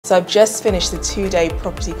So I've just finished the 2-day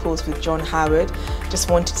property course with John Howard.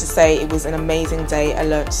 Just wanted to say it was an amazing day. I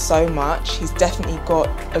learnt so much. He's definitely got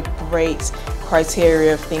a great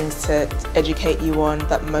criteria of things to educate you on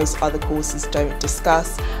that most other courses don't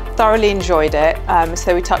discuss. Thoroughly enjoyed it.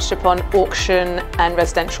 So we touched upon auction and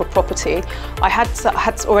residential property. I had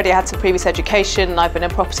already had some previous education and I've been in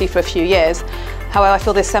property for a few years. However, I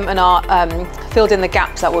feel this seminar filled in the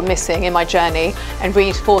gaps that were missing in my journey and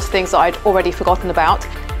reinforced things that I'd already forgotten about.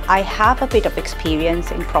 I have a bit of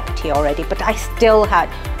experience in property already, but I still had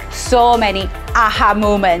so many aha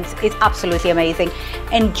moments. It's absolutely amazing.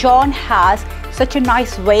 And John has such a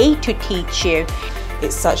nice way to teach you.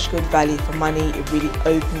 It's such good value for money. It really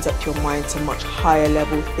opens up your mind to much higher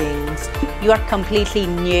level things. You are completely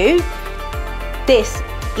new. This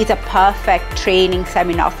is a perfect training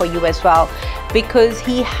seminar for you as well, because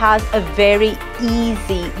he has a very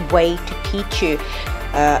easy way to teach you.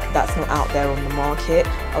 That's not out there on the market.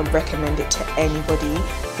 I would recommend it to anybody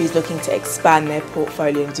who's looking to expand their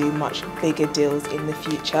portfolio and do much bigger deals in the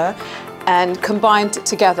future. And combined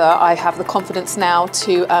together, I have the confidence now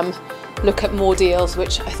to look at more deals,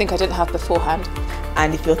 which I think I didn't have beforehand.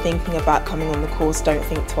 And if you're thinking about coming on the course, don't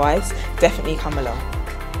think twice. Definitely come along.